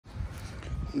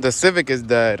the Civic is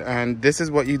dead, and this is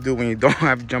what you do when you don't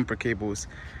have jumper cables.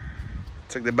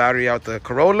 Take the battery out the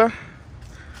Corolla,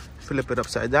 flip it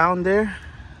upside down there.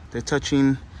 They're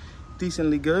touching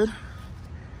decently good.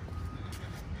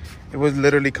 It was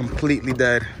literally completely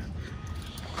dead.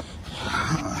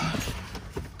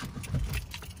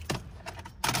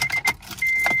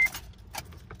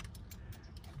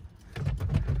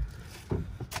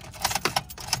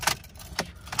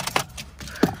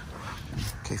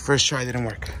 Okay, first try didn't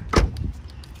work.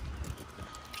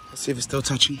 Let's see if it's still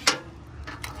touching.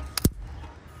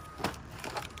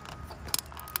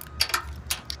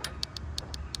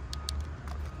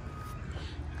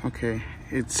 Okay,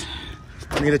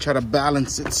 I need to try to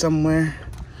balance it somewhere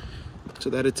so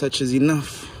that it touches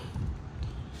enough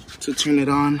to turn it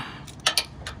on.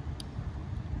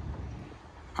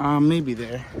 Maybe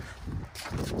there.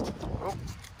 Oh,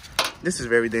 this is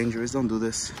very dangerous. Don't do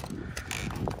this.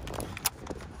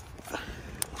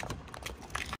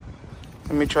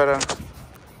 Let me try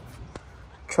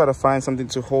to find something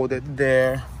to hold it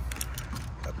there.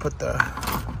 I put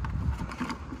the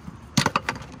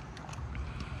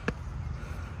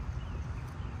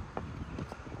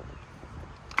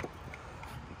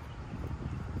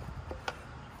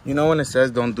You know when it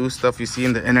says don't do stuff you see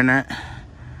in the internet?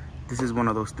 This is one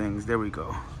of those things. There we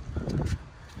go.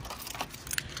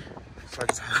 So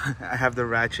I have the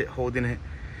ratchet holding it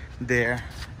there.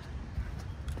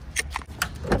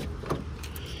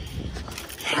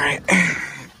 All right.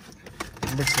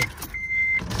 Listen,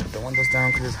 the windows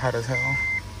down because it's hot as hell.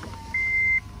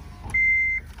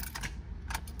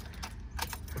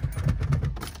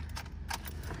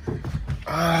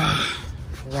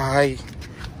 Why?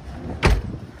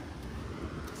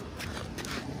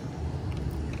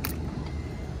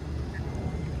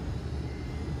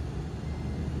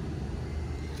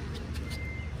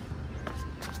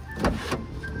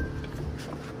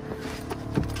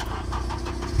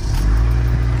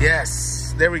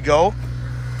 Yes, there we go.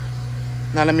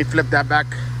 Now let me flip that back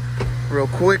real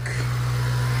quick.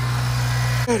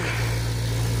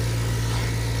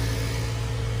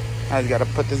 I just gotta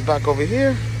put this back over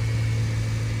here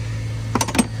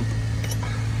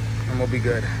and we'll be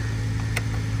good.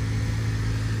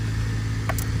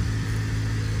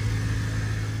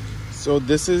 So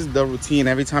this is the routine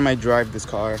every time I drive this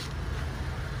car.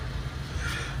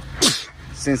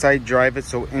 Since I drive it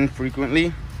so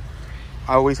infrequently,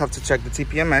 I always have to check the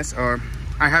TPMS, or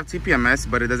I have TPMS,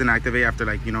 but it doesn't activate after,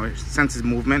 like, you know, it senses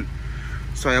movement.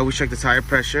 So I always check the tire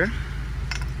pressure.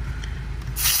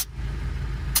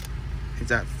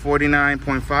 It's at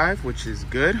 49.5, which is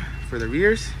good for the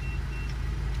rears.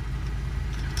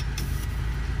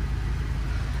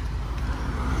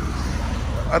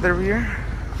 The other rear.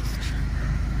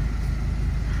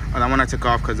 Oh, that one I took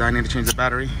off because I need to change the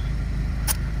battery.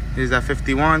 It is at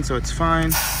 51, so it's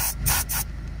fine.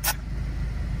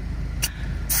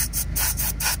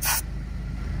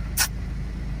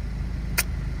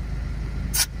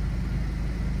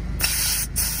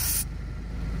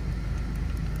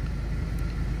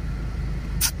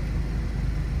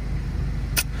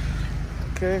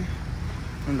 Okay,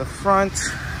 in the front,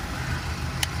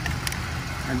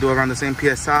 I do around the same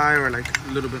PSI or like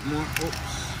a little bit more. Oops.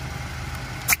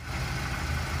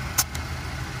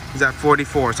 It's at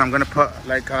 44, so I'm gonna put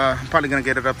like, I'm probably gonna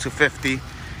get it up to 50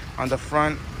 on the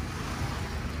front.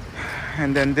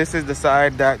 And then this is the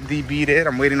side that debeaded.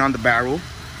 I'm waiting on the barrel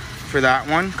for that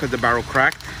one because the barrel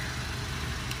cracked.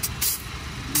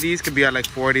 These could be at like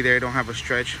 40 there, don't have a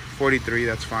stretch. 43,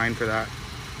 that's fine for that.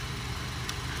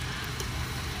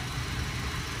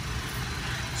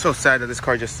 So sad that this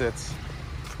car just sits.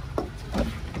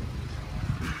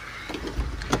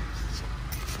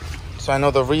 So I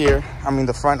know the rear,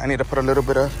 the front, I need to put a little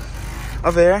bit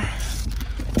of air.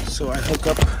 So I hook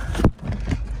up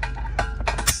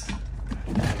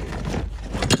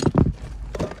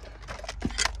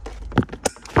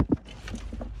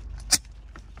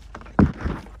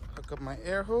my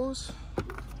air hose.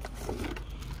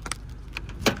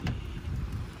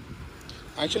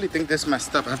 I actually think this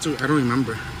messed up. I don't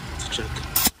remember. Let's check.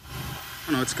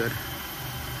 Oh no, it's good.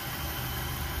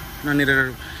 I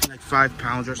needed like 5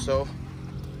 pounds or so.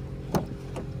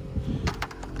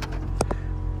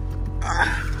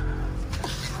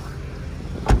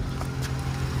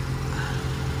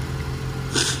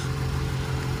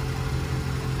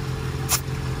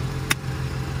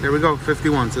 There we go,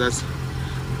 51. So that's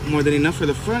more than enough for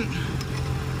the front.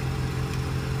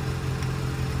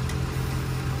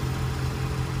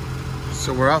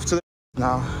 So we're off to the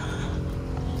now.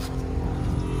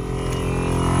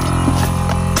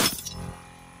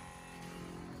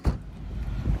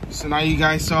 So now you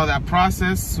guys saw that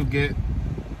process to get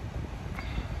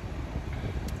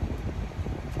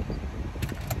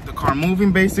car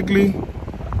moving basically.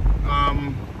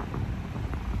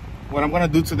 What I'm gonna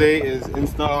do today is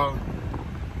install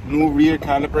new rear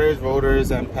calipers,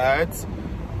 rotors, and pads,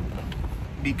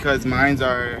 because mines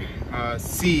are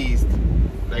seized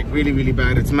like really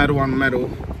bad. It's metal on metal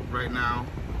right now,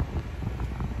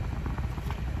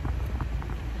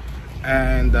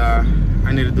 and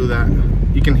I need to do that.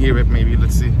 You can hear it maybe,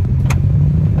 let's see.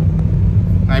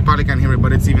 I probably can't hear it,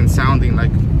 but it's even sounding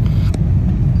like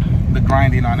the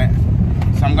grinding on it.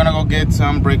 So I'm gonna go get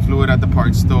some brake fluid at the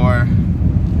parts store.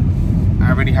 I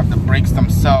already have the brakes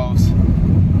themselves.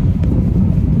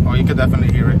 Oh, you could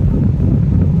definitely hear it.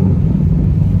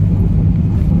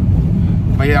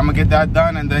 But yeah, I'm gonna get that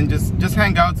done and then just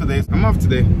hang out today. I'm off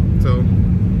today, so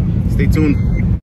stay tuned.